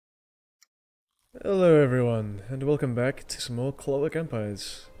Hello everyone, and welcome back to some more Clockwork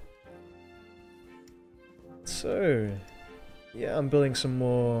Empires. So, yeah, I'm building some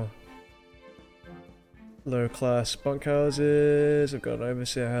more low-class bunkhouses. I've got an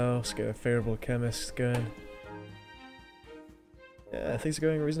overseer house, got a favourable chemist going. Yeah, things are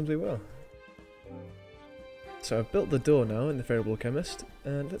going reasonably well. So I've built the door now in the favourable chemist,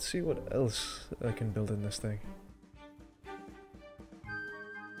 and let's see what else I can build in this thing.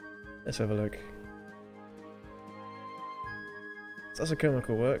 Let's have a look. So that's a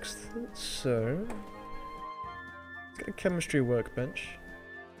chemical works, so let's get a chemistry workbench.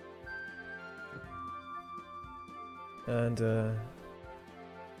 And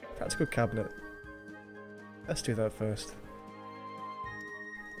practical cabinet. Let's do that first.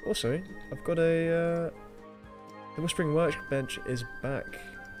 Also, I've got a the Whispering Workbench is back.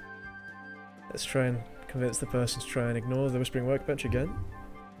 Let's try and convince the person to try and ignore the Whispering Workbench again.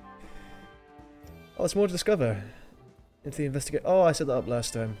 Oh, there's more to discover. Into the investigate. Oh, I set that up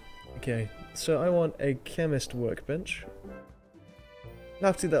last time. Okay, so I want a chemist workbench. I'll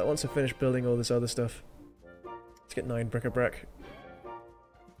have to do that once I finish building all this other stuff. Let's get 9 bric-a-brac.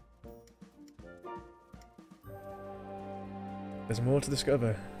 There's more to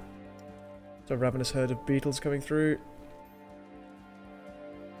discover. There's a ravenous herd of beetles coming through.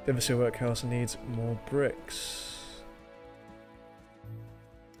 The overseer workhouse needs more bricks.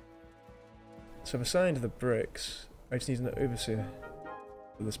 So I've assigned the bricks. I just need an overseer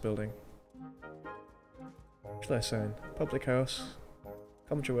for this building. What should I assign? Public house,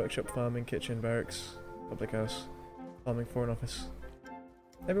 carpentry workshop, farming, kitchen, barracks, public house, farming, foreign office.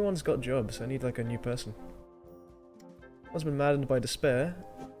 Everyone's got jobs. I need like a new person. One's been maddened by despair.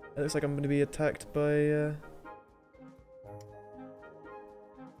 It looks like I'm going to be attacked by.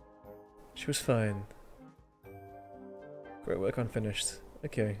 She was fine. Great work unfinished.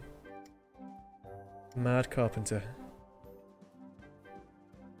 Okay. Mad carpenter.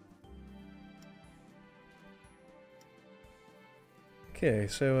 Okay,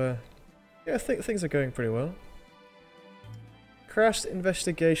 so yeah, I think things are going pretty well. Crash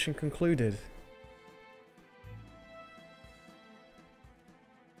investigation concluded.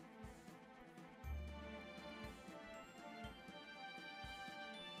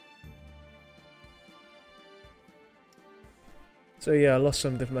 So yeah, I lost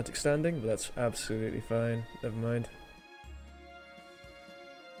some diplomatic standing, but that's absolutely fine. Never mind.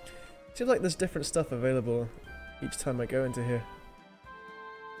 Seems like there's different stuff available each time I go into here.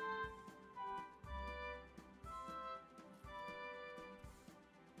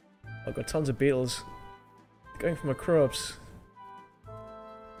 I've got tons of beetles going for my crops.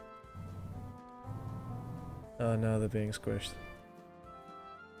 Oh, now they're being squished.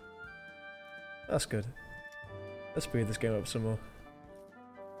 That's good. Let's speed this game up some more.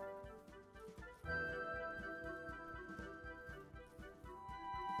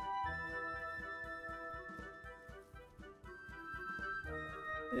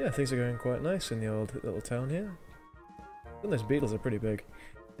 Yeah, things are going quite nice in the old little town here. And those beetles are pretty big.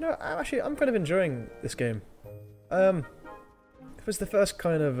 You know, I'm kind of enjoying this game. It was the first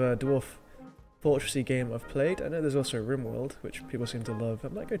kind of dwarf fortressy game I've played. I know there's also RimWorld, which people seem to love. I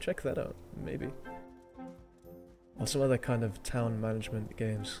might go check that out, maybe. Or some other kind of town management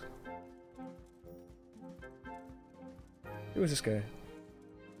games. Who is this guy?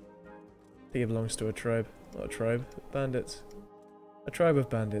 I think he belongs to a tribe. Not a tribe. Bandits. A tribe of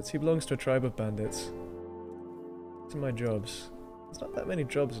bandits. He belongs to a tribe of bandits. These are my jobs. There's not that many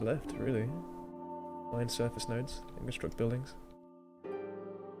jobs left, really. Mine surface nodes and construct buildings.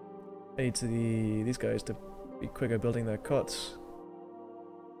 I need these guys to be quicker building their cots.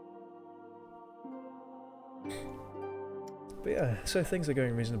 But yeah, so things are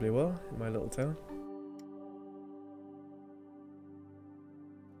going reasonably well in my little town.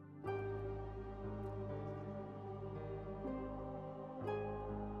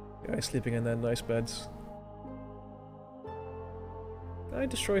 Guys sleeping in their nice beds. Can I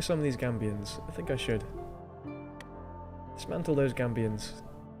destroy some of these Gambians? I think I should. Dismantle those Gambians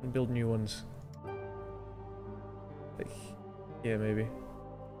and build new ones. Like, yeah, maybe.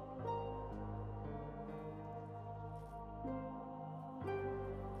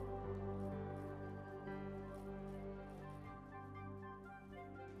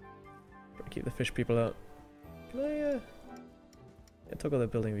 Try to keep the fish people out. Can I, yeah, toggle the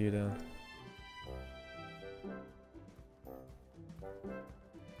building view down.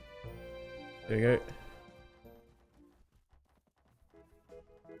 There you go.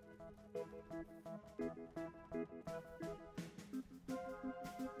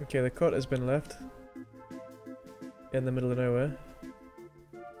 Okay, the cot has been left in the middle of nowhere.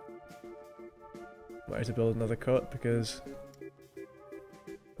 might have to build another cot because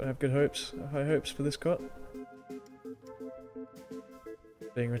I have good hopes, high hopes for this cot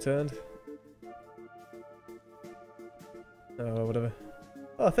being returned. Oh, well, whatever.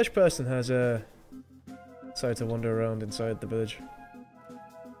 Oh, a fish person has decided to wander around inside the village.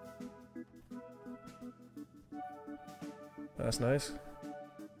 That's nice.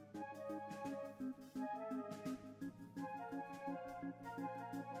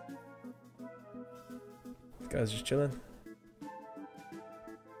 This guy's just chilling.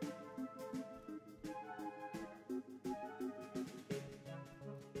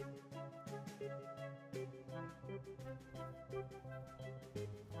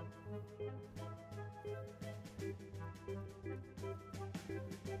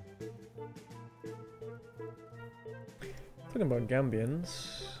 Talking about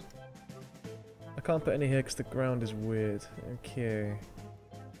Gambians. I can't put any here because the ground is weird. Okay.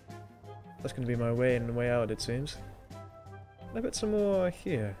 That's going to be my way in and way out, it seems. Can I put some more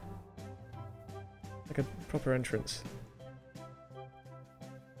here? Like a proper entrance.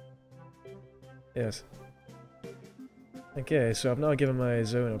 Yes. Okay, so I've now given my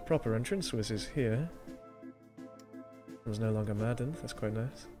zone a proper entrance, which is here. It was no longer maddened, that's quite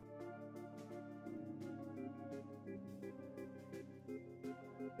nice.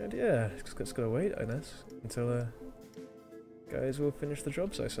 And yeah, just gotta wait, I guess, until guys will finish the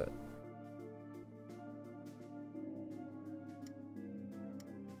jobs I set.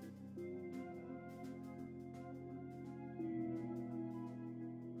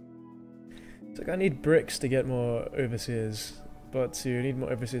 It's like I need bricks to get more overseers, but to need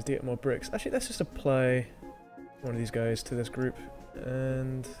more overseers to get more bricks. Actually, let's just apply one of these guys to this group,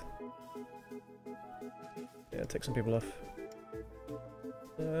 and yeah, take some people off.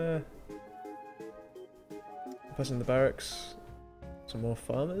 Person in the barracks, some more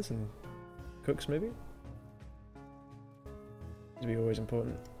farmers and cooks maybe? This would be always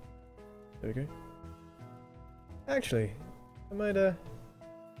important. There we go. Actually, I might no,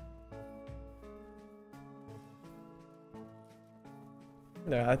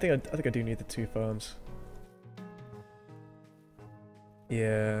 I think I do need the 2 farms.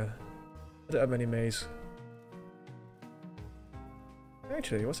 Yeah. I don't have many maize.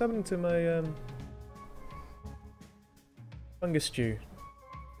 Actually, what's happening to my fungus stew?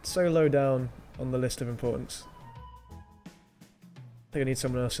 It's so low down on the list of importance. I think I need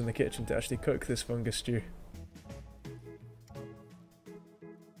someone else in the kitchen to actually cook this fungus stew.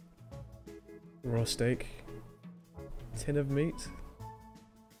 Raw steak. Tin of meat.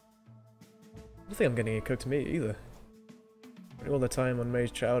 I don't think I'm getting any cooked meat either. All the time on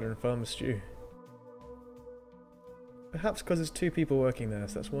maize chowder and farmer stew. Perhaps because there's 2 people working there,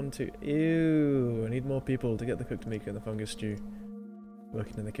 so that's 1, 2... Ew! I need more people to get the cooked meat and the fungus stew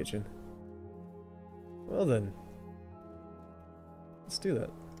working in the kitchen. Well then. Let's do that.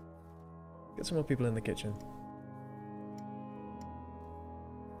 Get some more people in the kitchen.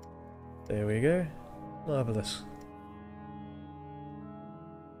 There we go. Marvellous.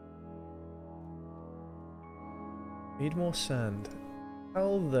 Need more sand.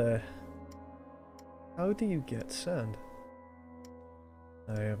 How do you get sand?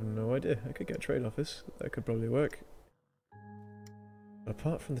 I have no idea. I could get a trade office. That could probably work. But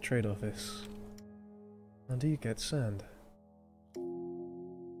apart from the trade office, how do you get sand?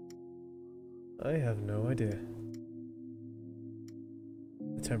 I have no idea.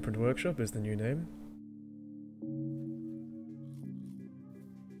 The Temperate Workshop is the new name.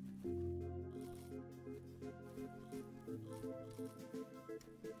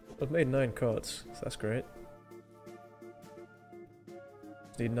 I've made 9 carts, so that's great.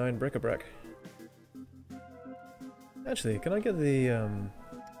 Need 9 bric-a-brac. Actually, can I get the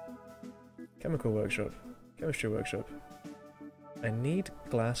chemical workshop? Chemistry workshop. I need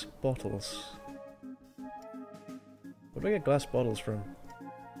glass bottles. Where do I get glass bottles from?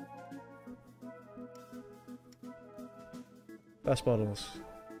 Glass bottles.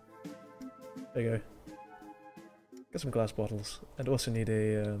 There you go. Get some glass bottles. I'd also need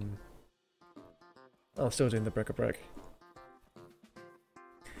a, oh, I'm still doing the bric-a-brac.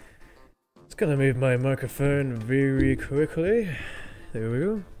 Just gonna move my microphone very quickly. There we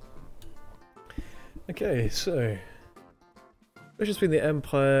go. Okay, so... relations between the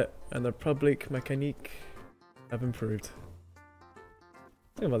Empire and the Republic Mécanique have improved.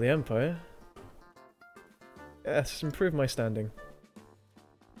 Talking about the Empire... yes, improved my standing.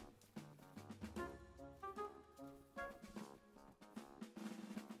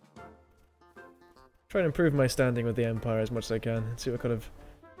 Try and improve my standing with the Empire as much as I can and see what kind of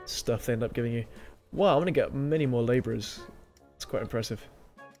stuff they end up giving you. Wow, I'm gonna get many more labourers. It's quite impressive.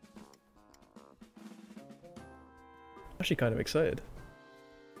 Actually kind of excited.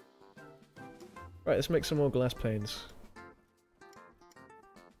 Right, let's make some more glass panes.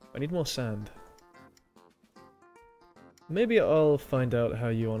 I need more sand. Maybe I'll find out how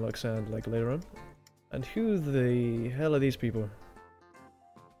you unlock sand like later on. And who the hell are these people?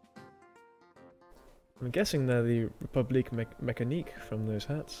 I'm guessing they're the Republique Mécanique from those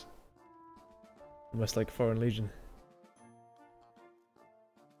hats. Almost like Foreign Legion.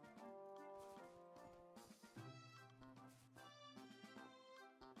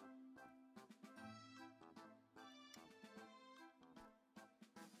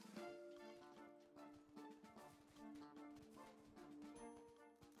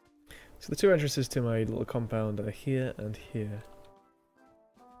 So the two entrances to my little compound are here and here.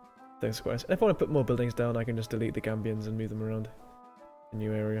 Thanks, guys. If I want to put more buildings down, I can just delete the Gambians and move them around a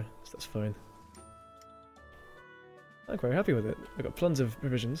new area, so that's fine. I'm quite happy with it. I've got tons of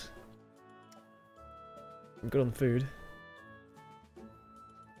provisions. I'm good on food.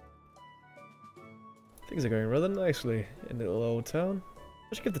 Things are going rather nicely in the little old town.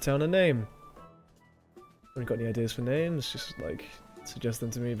 I should give the town a name. Haven't got any ideas for names, just like suggest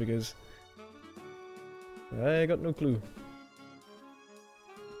them to me because I got no clue.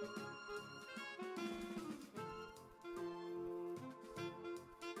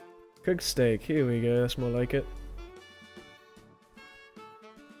 Cooked steak, here we go, that's more like it.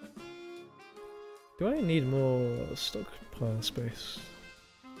 Do I need more stockpile space?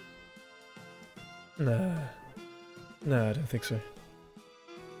 Nah. Nah, I don't think so.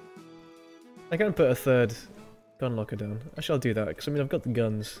 I can put a third gun locker down. Actually, I'll do that, because I mean, I've got the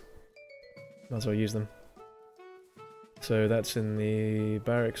guns. Might as well use them. So that's in the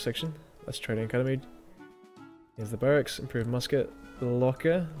barracks section. That's Trading Academy. Here's the barracks, improved musket,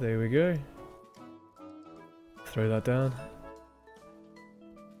 locker, there we go. Throw that down.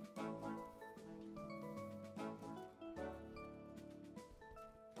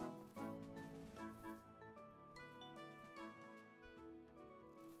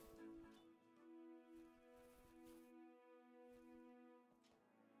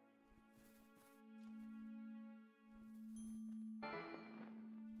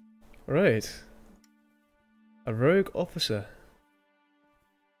 Right. A rogue officer.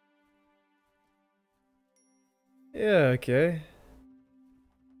 Yeah, okay.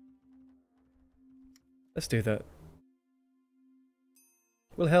 Let's do that.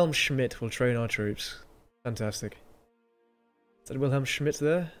 Wilhelm Schmidt will train our troops. Fantastic. Is that Wilhelm Schmidt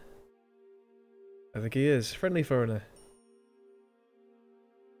there? I think he is. Friendly foreigner.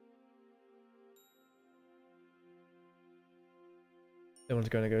 Everyone's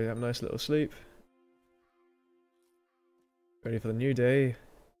going to go have a nice little sleep. Ready for the new day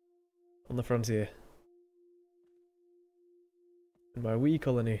on the frontier. In my wee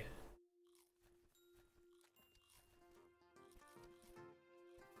colony.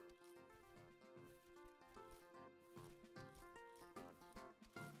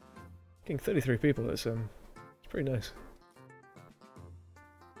 Getting 33 people, it's pretty nice.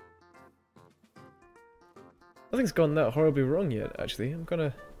 Nothing's gone that horribly wrong yet, actually. I'm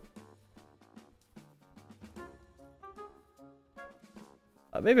gonna...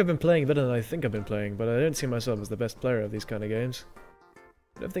 maybe I've been playing better than I think I've been playing, but I don't see myself as the best player of these kind of games.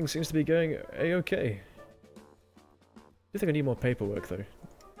 But everything seems to be going a-okay. I do think I need more paperwork, though. Get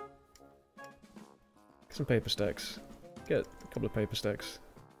some paper stacks. Get a couple of paper stacks.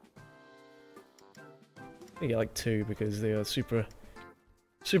 I get like 2 because they are super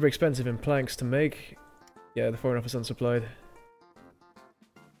expensive in planks to make. Yeah, the Foreign Office unsupplied.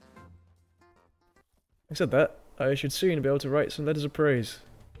 I said that, I should soon be able to write some letters of praise.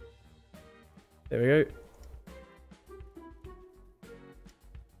 There we go.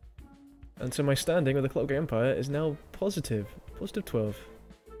 And so my standing with the Clockwork Empire is now positive. Positive 12.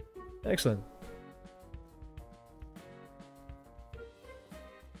 Excellent.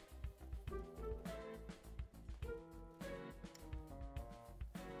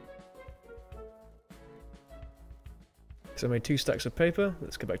 So I made 2 stacks of paper.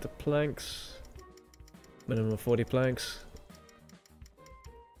 Let's go back to planks. Minimum of 40 planks.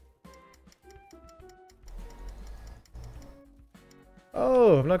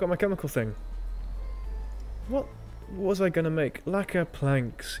 Oh, I've now got my chemical thing. What was I gonna make? Lacquer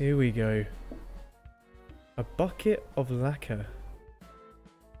planks. Here we go. A bucket of lacquer.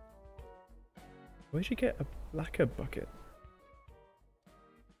 Where'd you get a lacquer bucket?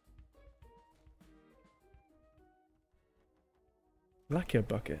 Lacquer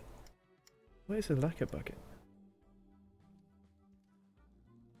bucket. Where's the lacquer bucket?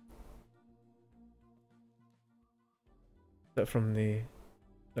 Is that from the...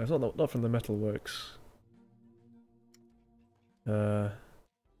 No, it's not from the metalworks. Maybe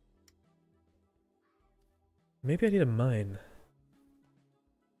I need a mine.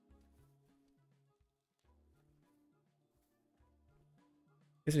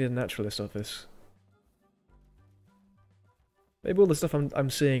 Guess I need a naturalist office. Maybe all the stuff I'm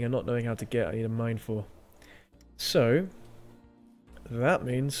seeing and not knowing how to get, I need a mine for. So that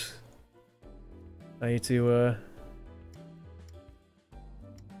means I need to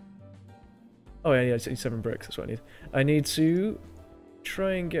oh yeah, I need 7 bricks, that's what I need. I need to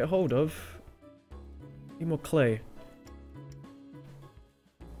try and get hold of... Need more clay.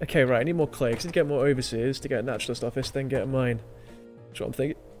 Okay, right, I need more clay, because I need to get more overseers to get a naturalist office, then get a mine. That's what I'm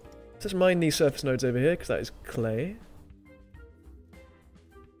thinking. Let's mine these surface nodes over here, because that is clay.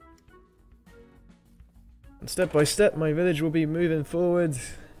 And step by step, my village will be moving forward.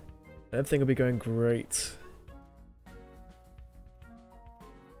 And everything will be going great.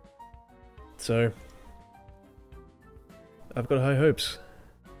 So, I've got high hopes.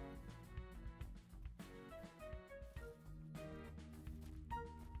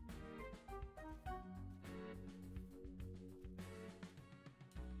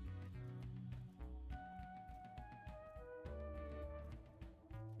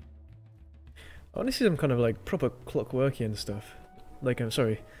 I want to see some kind of like proper Clockworkian stuff. Like, I'm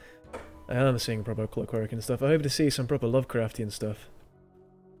sorry, I am seeing proper Clockworkian stuff. I hope to see some proper Lovecraftian stuff.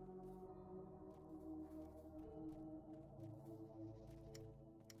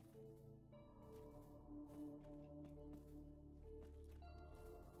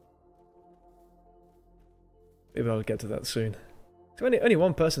 Maybe I'll get to that soon. So only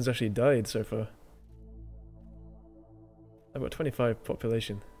one person's actually died so far. I've got 25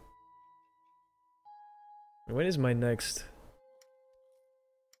 population. When is my next...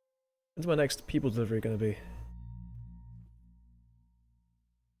 When's my next people delivery gonna be?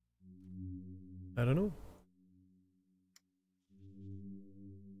 I don't know.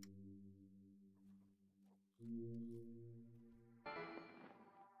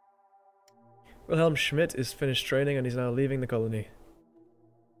 Wilhelm Schmidt is finished training and he's now leaving the colony.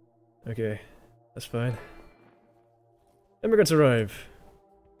 Okay, that's fine. Immigrants arrive.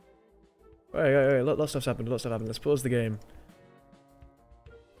 Wait, lot of stuff's happened, Let's pause the game.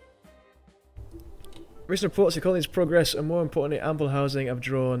 Recent reports of colony's progress and more importantly ample housing have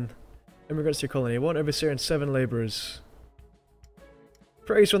drawn immigrants to your colony. 1 overseer and 7 labourers.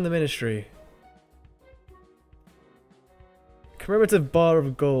 Praise from the ministry. Commemorative bar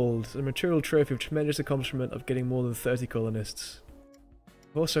of gold, a material trophy of tremendous accomplishment of getting more than 30 colonists.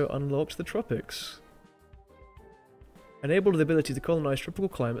 We've also unlocked the tropics. Enabled the ability to colonize tropical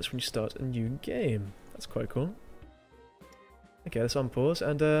climates when you start a new game. That's quite cool. Okay, let's unpause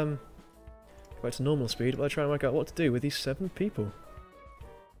and go back to normal speed while I try and work out what to do with these 7 people.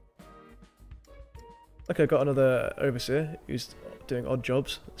 Okay, I got another overseer who's doing odd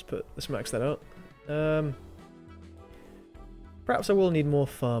jobs. Let's max that out. Perhaps I will need more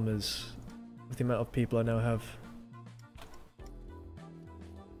farmers with the amount of people I now have.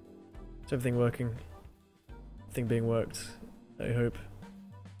 Is everything working? Everything being worked, I hope.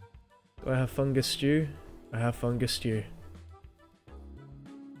 Do I have fungus stew? I have fungus stew.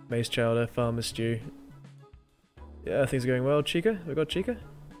 Maize chowder, farmer stew. Yeah, things are going well. Chica? We got Chica?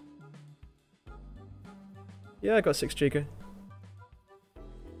 Yeah, I got 6 Chica.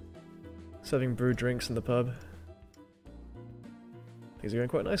 Serving brewed drinks in the pub. Things are going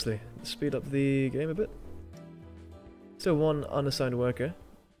quite nicely. Let's speed up the game a bit. Still 1 unassigned worker.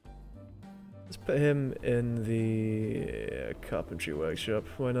 Let's put him in the carpentry workshop.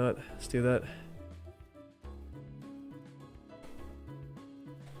 Why not? Let's do that.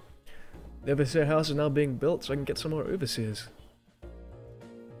 The overseer house is now being built so I can get some more overseers.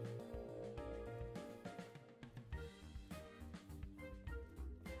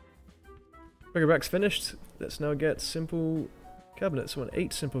 Bric-a-brac's finished. Let's now get simple cabinets. I want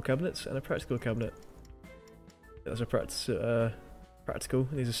 8 simple cabinets and a practical cabinet. That's a practical.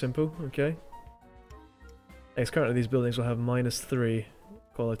 These are simple. Okay. Yes, currently these buildings will have -3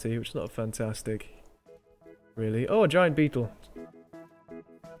 quality, which is not fantastic. Really. Oh, a giant beetle.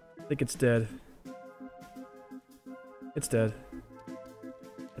 I think it's dead. It's dead.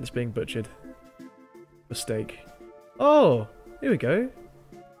 And it's being butchered. For steak. Oh! Here we go.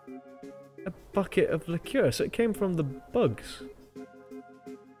 A bucket of liqueur. So it came from the bugs.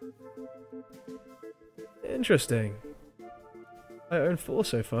 Interesting. I own 4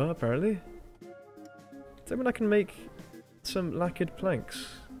 so far, apparently. Does that mean I can make some lacquered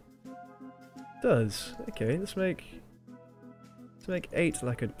planks? It does. Okay, let's make 8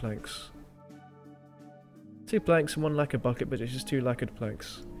 lacquered planks. 2 planks and 1 lacquer bucket, but it's just 2 lacquered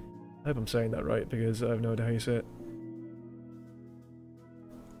planks. I hope I'm saying that right because I have no idea how you say it.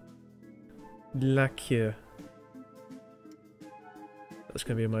 Lacquer. That's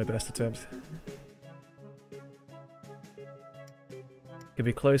going to be my best attempt. Could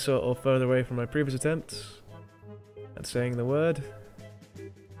be closer or further away from my previous attempt at saying the word.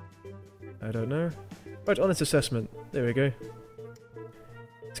 I don't know. Right, honest assessment. There we go.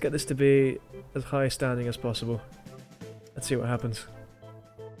 Let's get this to be as high standing as possible. Let's see what happens.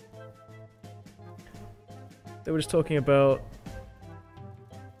 They were just talking about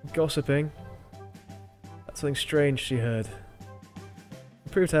gossiping. That's something strange she heard.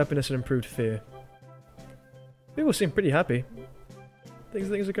 Improved happiness and improved fear. People seem pretty happy.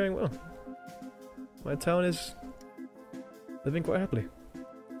 Things are going well. My town is living quite happily.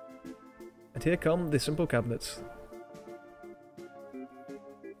 And here come the simple cabinets.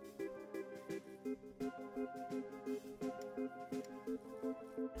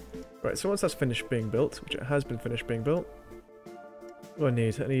 Right, so once that's finished being built, which it has been finished being built, what do I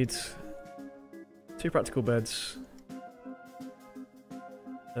need? I need 2 practical beds.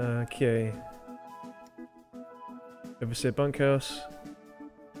 Okay. Overseer bunkhouse.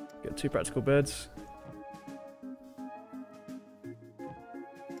 Get 2 practical beds.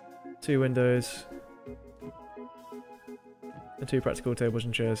 2 windows. And 2 practical tables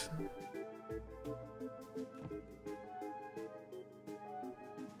and chairs.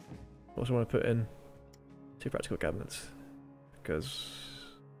 Also want to put in 2 practical cabinets. Because...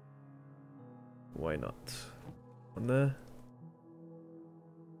 why not? One there.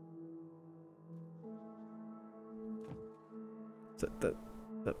 Can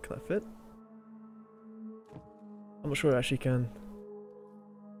that fit? I'm not sure I actually can.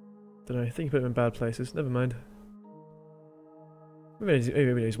 Don't know, I think you put them in bad places. Never mind.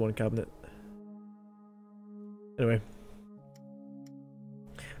 Maybe we use 1 cabinet. Anyway.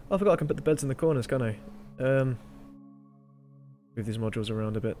 Oh, I forgot I can put the beds in the corners, can't I? Move these modules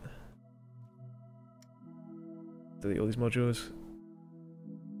around a bit. Delete all these modules.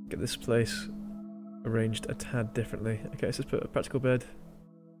 Get this place arranged a tad differently. Okay, let's just put a practical bed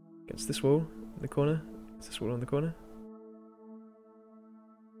against this wall in the corner. Against this wall in the corner.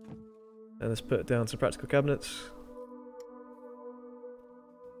 And let's put down some practical cabinets.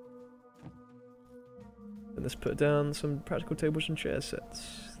 And let's put down some practical tables and chair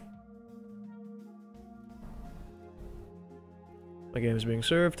sets. My game is being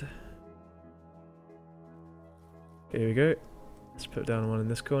served. Here we go. Let's put down one in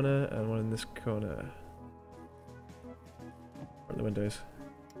this corner and one in this corner. On the windows.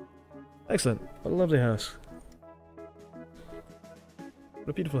 Excellent. What a lovely house. What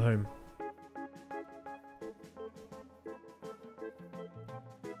a beautiful home.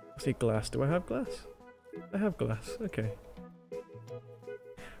 I see glass. Do I have glass? I have glass. Okay.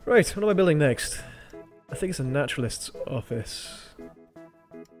 Right, what am I building next? I think it's a naturalist's office.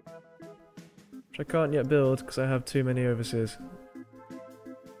 Which I can't yet build because I have too many overseers.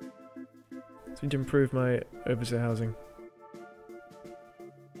 So I need to improve my overseer housing.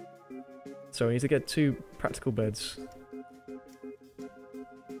 So I need to get 2 practical beds.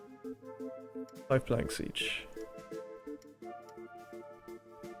 5 planks each.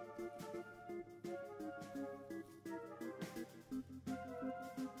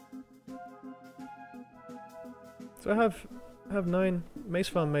 So I have 9 Mace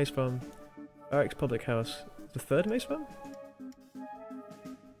Farm, Barracks Public House. The 3rd Mace Farm?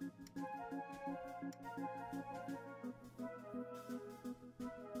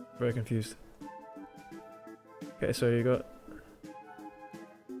 Very confused. Okay, so you got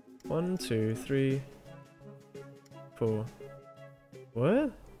 1, 2, 3, 4.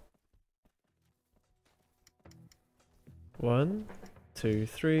 What? 1, 2,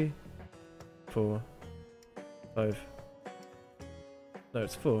 3, 4, 5. No,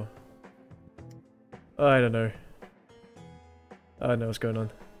 it's 4. Oh, I don't know. I don't know what's going on.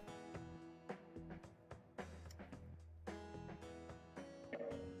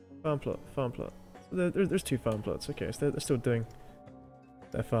 Farm plot, farm plot. So there's 2 farm plots. Okay, so they're still doing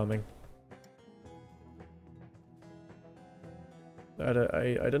their farming. I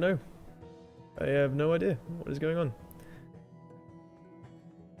don't know. I have no idea what is going on.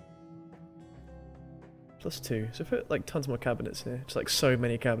 +2. So put like tons more cabinets here. Just like so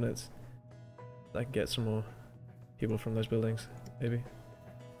many cabinets. I can get some more people from those buildings, maybe.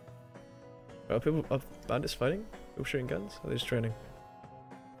 Are people, are bandits fighting? People shooting guns? Or are they just training?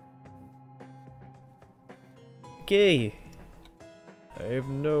 Okay. I have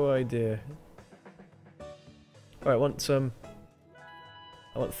no idea. Alright, I want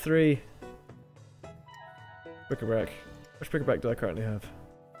 3 bric-a-brac. Which bric-a-brac do I currently have?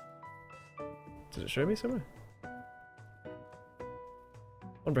 Does it show me somewhere?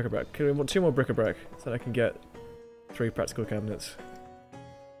 One bric-a-brac. Okay, we want 2 more bric-a-brac, so that I can get 3 practical cabinets.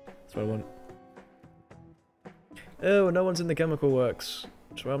 That's what I want. Oh, no one's in the chemical works.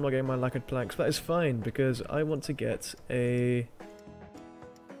 So I'm not getting my lacquered planks. That is fine, because I want to get a...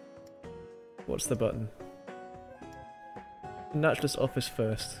 What's the button? Naturalist office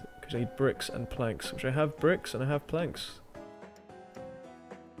first, because I need bricks and planks, which I have bricks and I have planks.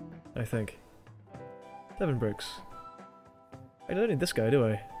 I think. 7 bricks. I don't need this guy, do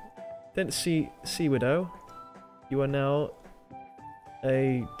I? Then see Widow. You are now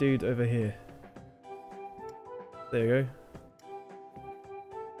a dude over here. There you go.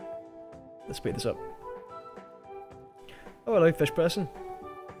 Let's speed this up. Oh, hello, fish person.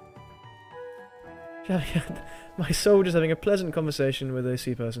 My soldier's having a pleasant conversation with a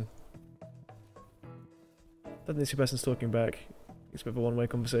sea person. Don't think the sea person's talking back. It's a bit of a one-way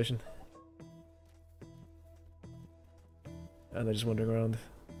conversation. And they're just wandering around.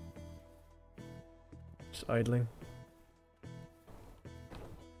 Just idling.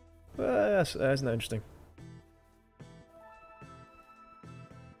 Well, isn't that interesting?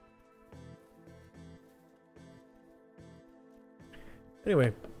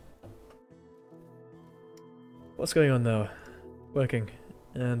 Anyway. What's going on now? Working.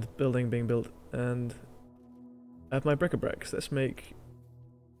 And building being built. And I have my bric-a-bracs. Let's make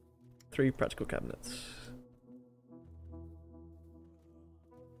 3 practical cabinets.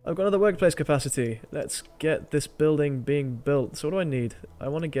 I've got another workplace capacity. Let's get this building being built. So what do I need? I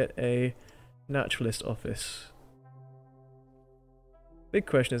want to get a naturalist office. Big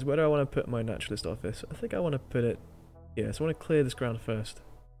question is, where do I want to put my naturalist office? I think I want to put it here. So I want to clear this ground first.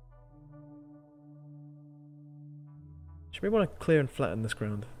 Should we want to clear and flatten this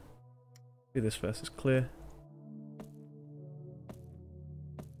ground? Do this first. It's clear.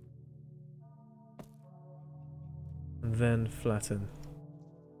 And then flatten.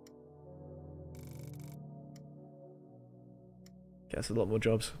 Okay, that's a lot more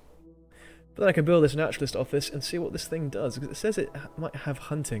jobs. But then I can build this naturalist office and see what this thing does, because it says it might have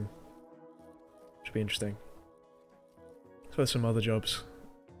hunting. Should be interesting. So there's some other jobs.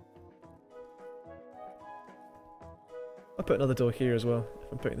 I'll put another door here as well,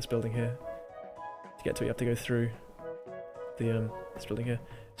 if I'm putting this building here. To get to it, you have to go through the this building here.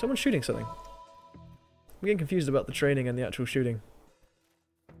 Someone's shooting something. I'm getting confused about the training and the actual shooting.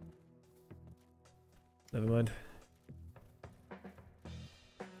 Never mind.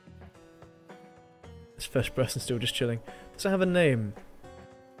 This fish person's still just chilling. Does it have a name?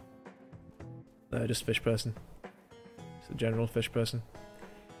 No, just fish person. It's a general fish person.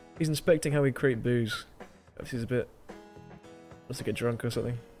 He's inspecting how we create booze. Perhaps he's a bit... wants to get drunk or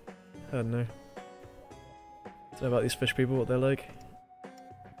something. I don't know. Don't know about these fish people, what they're like.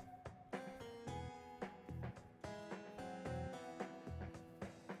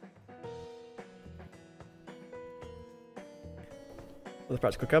 Another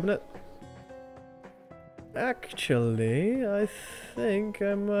practical cabinet. Actually, I think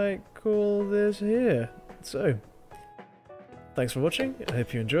I might call this here. So, thanks for watching, I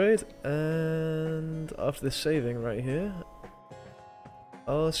hope you enjoyed, and after this saving right here,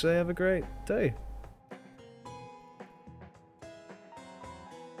 I'll say have a great day.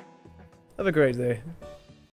 Have a great day.